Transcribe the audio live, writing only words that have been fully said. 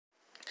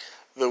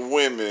The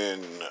women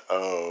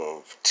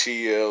of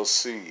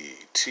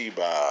TLC,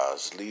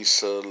 T-Boz,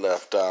 Lisa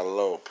Left Eye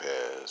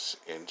Lopes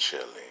in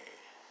Chile,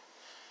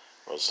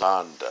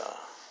 Rosanda.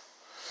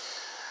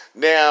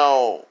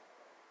 Now,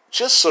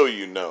 just so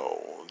you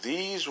know,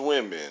 these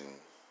women,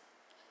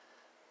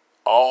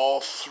 all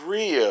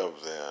three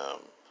of them,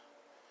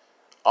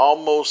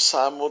 almost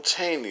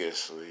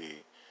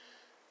simultaneously,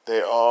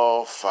 they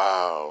all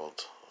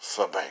filed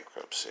for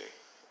bankruptcy.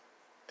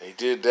 They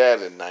did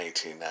that in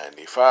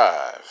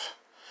 1995.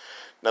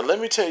 Now,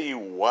 let me tell you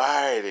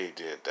why they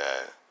did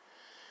that.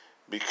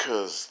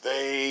 Because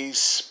they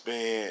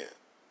spent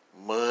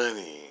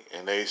money,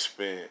 and they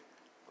spent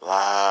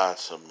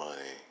lots of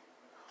money.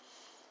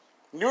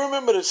 You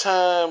remember the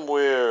time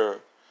where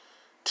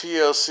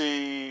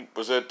TLC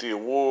was at the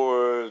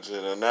awards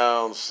and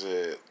announced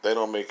that they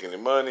don't make any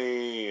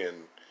money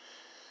and,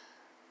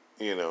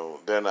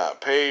 they're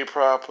not paid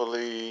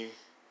properly?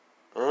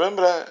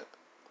 Remember that?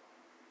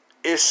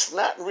 It's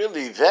not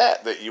really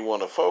that you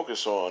want to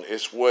focus on.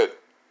 It's what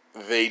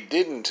they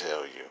didn't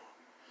tell you,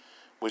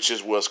 which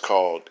is what's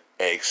called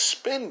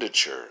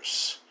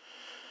expenditures.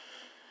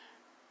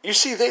 You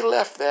see, they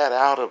left that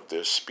out of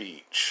their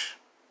speech.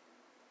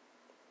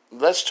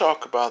 Let's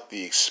talk about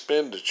the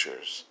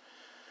expenditures.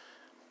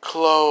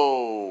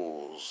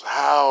 Clothes,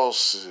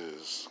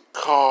 houses,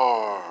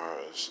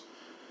 cars.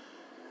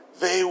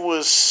 They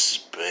was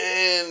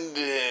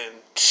spending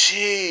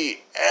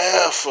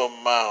TF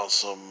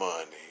amounts of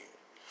money.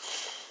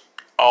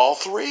 All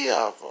three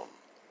of them.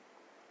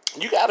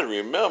 You got to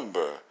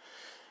remember,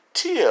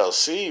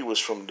 TLC was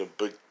from the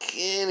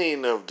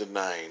beginning of the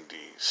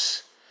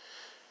 90s.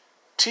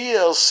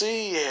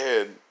 TLC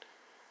had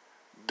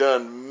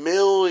done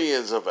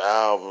millions of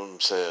album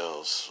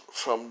sales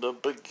from the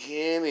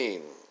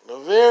beginning, the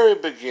very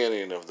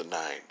beginning of the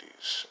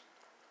 90s.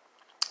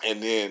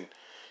 And then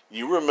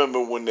you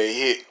remember when they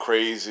hit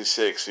Crazy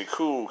Sexy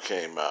Cool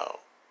came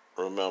out,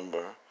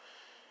 remember?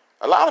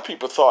 A lot of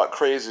people thought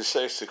Crazy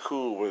Sexy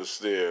Cool was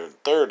their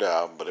third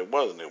album, but it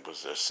wasn't. It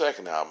was their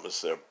second album.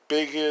 It's their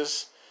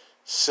biggest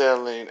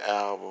selling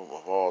album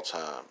of all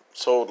time.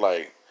 Sold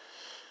like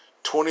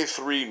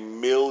 23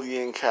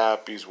 million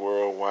copies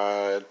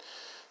worldwide.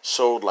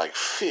 Sold like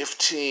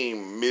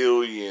 15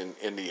 million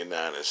in the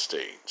United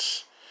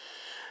States.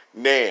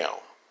 Now,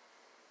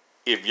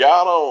 if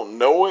y'all don't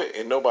know it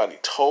and nobody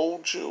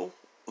told you,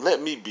 let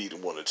me be the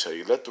one to tell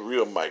you. Let the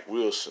real Mike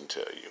Wilson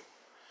tell you.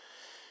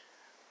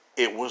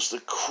 It was the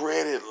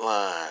credit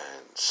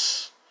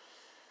lines.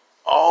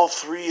 All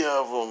three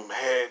of them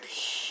had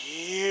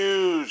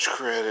huge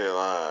credit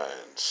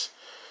lines.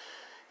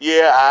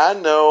 Yeah, I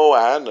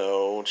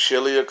know.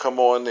 Chilli will come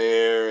on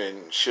there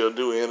and she'll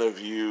do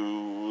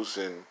interviews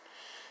and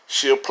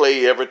she'll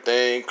play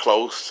everything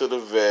close to the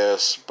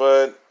vest.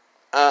 But,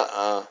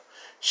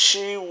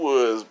 she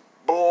was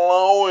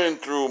blowing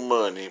through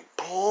money,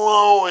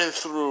 blowing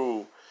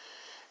through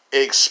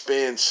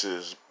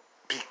expenses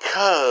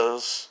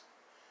because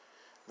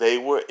they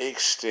were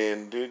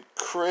extended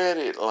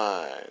credit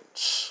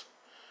lines.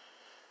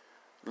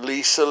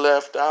 Lisa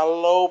Left Eye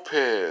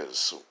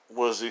Lopes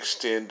was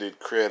extended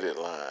credit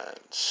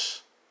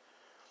lines.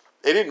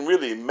 It didn't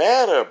really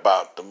matter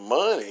about the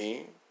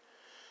money.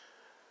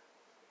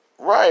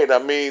 Right,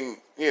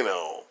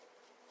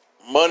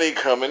 money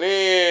coming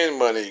in,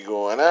 money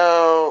going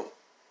out.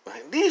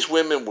 These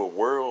women were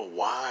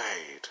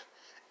worldwide.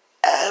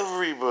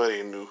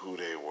 Everybody knew who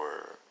they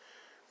were.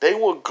 They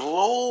were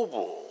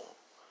global.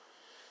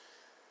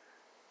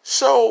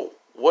 So,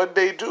 what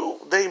they do,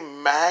 they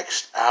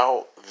maxed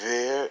out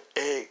their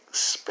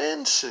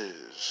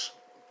expenses.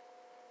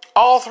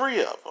 All three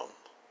of them.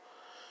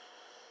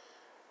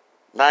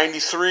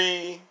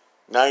 93,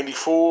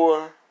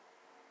 94,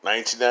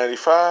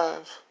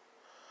 1995.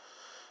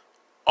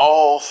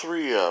 All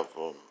three of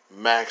them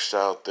maxed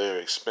out their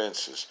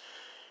expenses.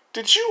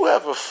 Did you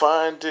ever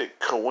find it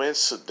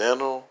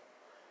coincidental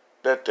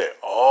that they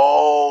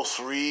all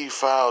three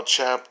filed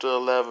Chapter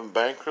 11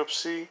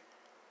 bankruptcy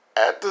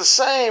at the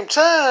same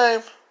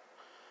time?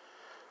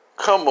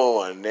 Come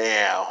on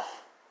now.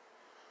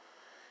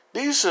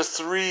 These are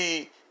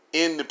three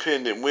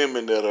independent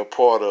women that are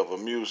part of a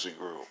music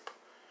group.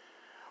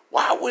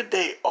 Why would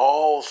they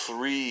all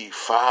three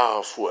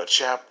file for a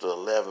Chapter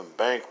 11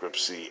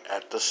 bankruptcy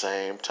at the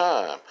same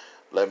time?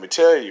 Let me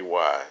tell you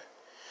why.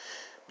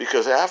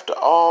 Because after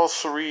all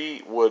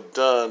three were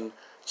done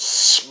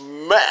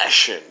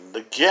smashing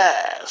the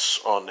gas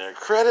on their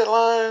credit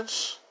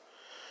lines,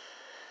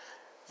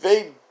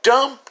 they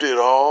dumped it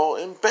all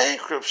in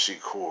bankruptcy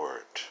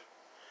court.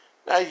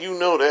 Now you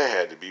know that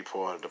had to be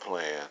part of the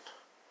plan.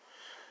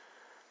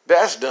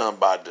 That's done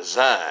by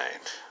design.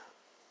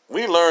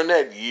 We learned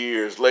that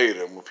years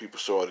later when people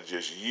started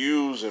just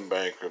using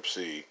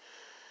bankruptcy.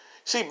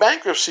 See,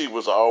 bankruptcy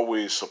was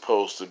always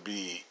supposed to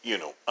be,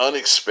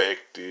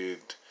 unexpected,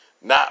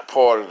 not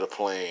part of the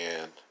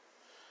plan.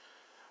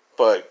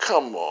 But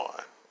come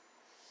on.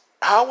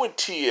 How would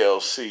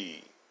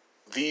TLC,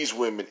 these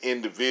women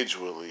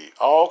individually,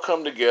 all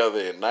come together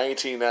in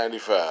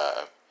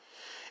 1995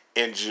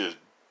 and just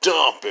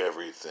dump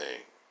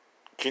everything.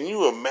 Can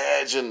you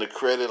imagine the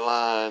credit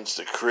lines,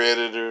 the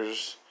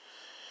creditors?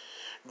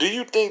 Do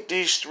you think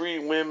these three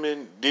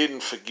women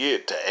didn't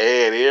forget to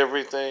add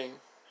everything?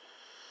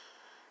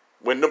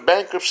 When the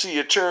bankruptcy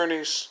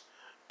attorneys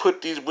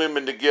put these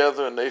women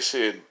together and they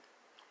said,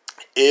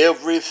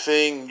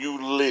 everything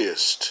you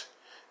list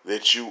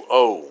that you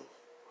owe,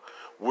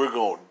 we're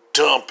going to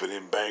dump it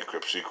in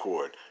bankruptcy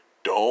court.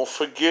 Don't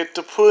forget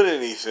to put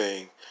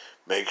anything.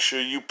 Make sure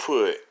you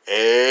put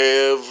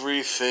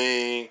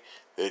everything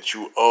that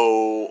you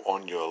owe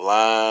on your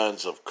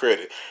lines of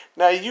credit.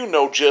 Now, you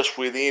know, just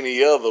with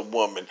any other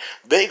woman,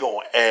 they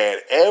going to add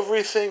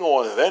everything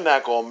on it. They're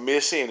not going to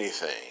miss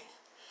anything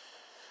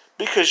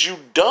because you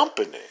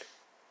dumping it.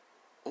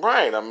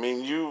 Right. I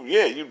mean,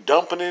 you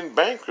dumping in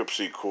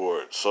bankruptcy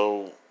court.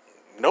 So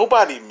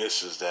nobody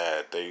misses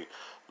that. They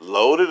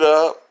load it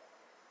up.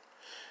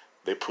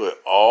 They put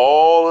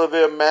all of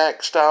their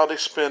maxed out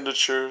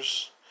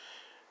expenditures.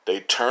 They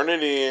turn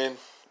it in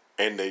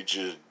and they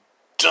just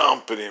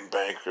dump it in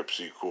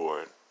bankruptcy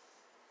court.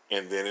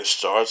 And then it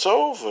starts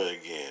over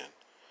again.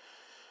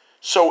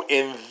 So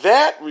in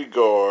that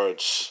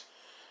regards,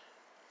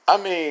 I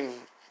mean,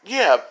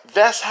 yeah,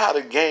 that's how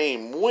the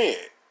game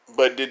went.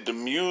 But did the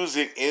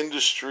music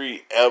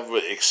industry ever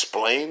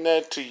explain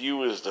that to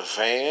you as the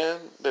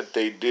fan, that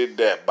they did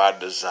that by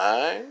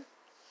design?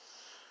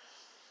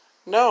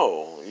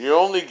 No, you're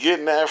only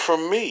getting that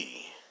from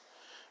me.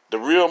 The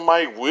real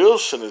Mike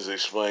Wilson is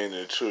explaining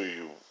it to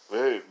you.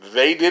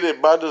 They did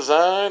it by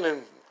design,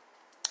 and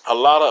a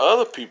lot of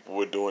other people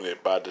were doing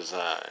it by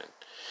design.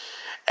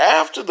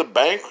 After the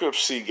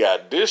bankruptcy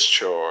got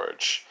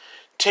discharged,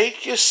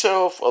 take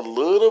yourself a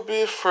little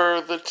bit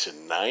further to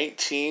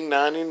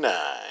 1999.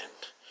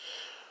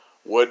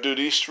 What do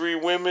these three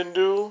women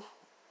do?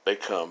 They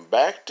come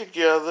back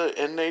together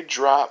and they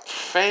drop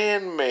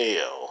Fan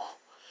Mail.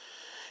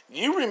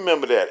 You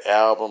remember that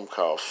album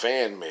called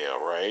Fan Mail,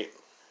 right?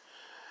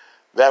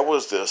 That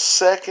was the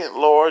second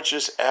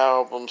largest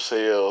album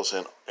sales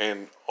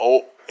in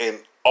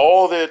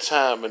all their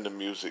time in the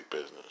music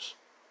business.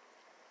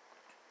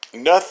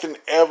 Nothing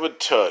ever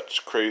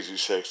touched Crazy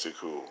Sexy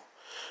Cool.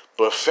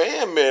 But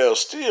Fan Mail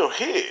still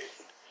hit.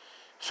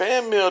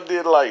 Fan Mail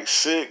did like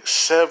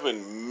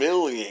 6-7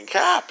 million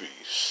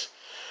copies.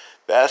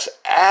 That's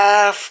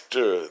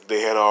after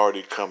they had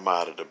already come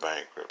out of the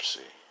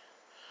bankruptcy.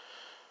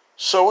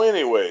 So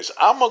anyways,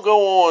 I'm going to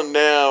go on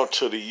now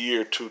to the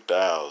year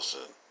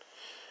 2000.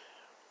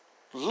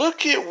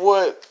 Look at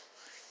what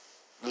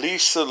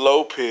Lisa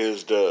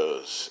Lopes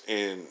does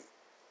in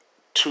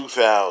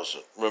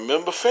 2000.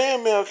 Remember,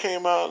 Fan Mail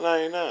came out in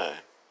 99.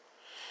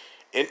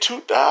 In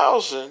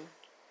 2000,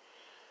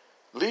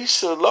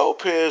 Lisa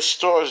Lopes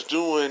starts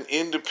doing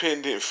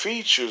independent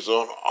features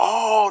on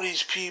all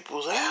these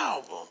people's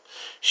albums.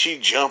 She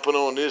jumping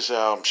on this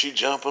album. She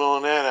jumping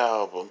on that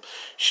album.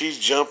 She's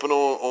jumping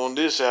on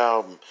this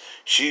album.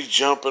 She's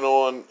jumping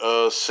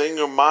on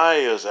Singer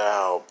Maya's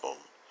album.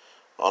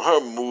 On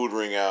her Mood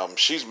Ring album.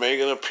 She's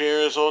making an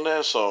appearance on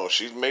that song.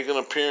 She's making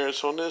an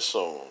appearance on this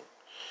song.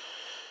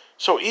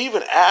 So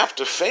even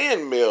after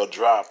Fan Mail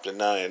dropped in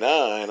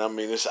 99, I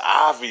mean, it's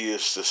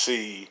obvious to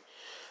see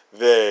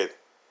that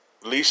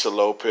Lisa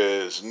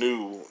Lopes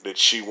knew that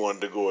she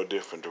wanted to go a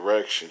different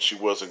direction. She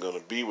wasn't going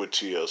to be with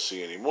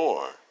TLC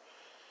anymore.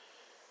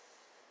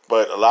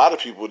 But a lot of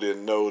people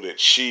didn't know that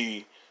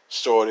she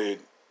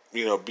started,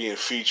 being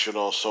featured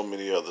on so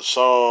many other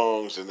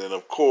songs. And then,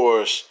 of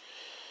course,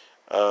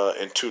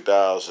 in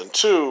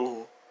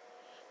 2002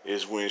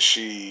 is when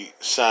she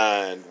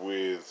signed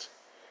with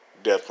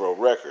Death Row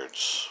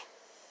Records.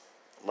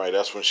 Right,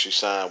 that's when she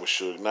signed with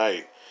Suge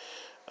Knight,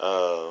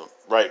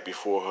 right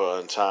before her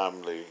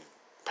untimely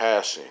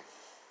passing.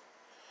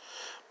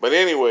 But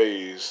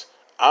anyways,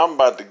 I'm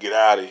about to get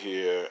out of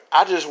here.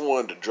 I just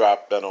wanted to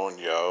drop that on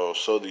y'all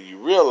so that you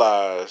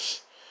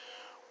realize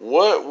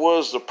what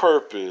was the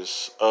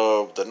purpose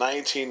of the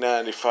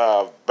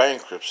 1995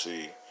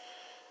 bankruptcy,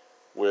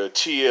 where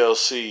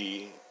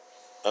TLC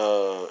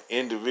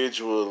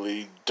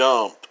individually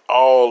dumped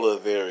all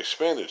of their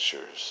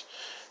expenditures.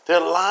 Their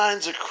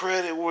lines of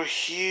credit were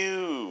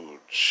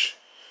huge.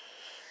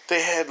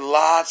 They had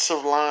lots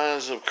of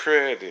lines of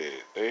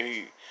credit.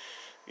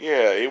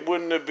 It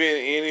wouldn't have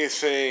been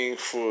anything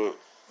for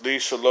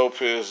Lisa Lopes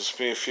to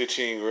spend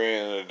 15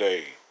 grand a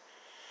day,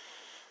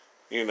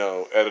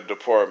 at a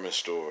department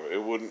store.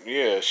 It wouldn't.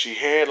 She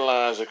had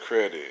lines of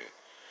credit,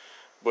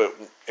 but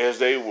as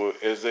they were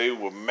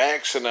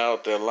maxing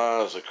out their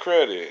lines of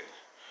credit,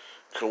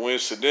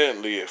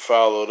 coincidentally, it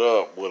followed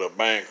up with a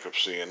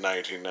bankruptcy in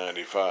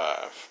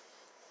 1995.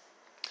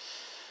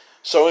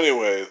 So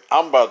anyway,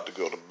 I'm about to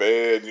go to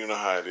bed. You know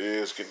how it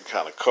is, getting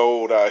kind of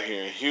cold out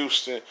here in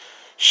Houston.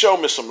 Show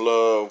me some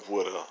love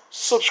with a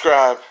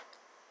subscribe.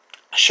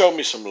 Show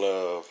me some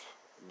love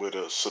with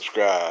a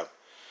subscribe.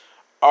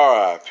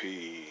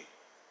 R.I.P.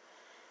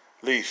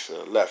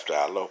 Lisa Left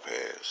Eye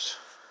Lopes.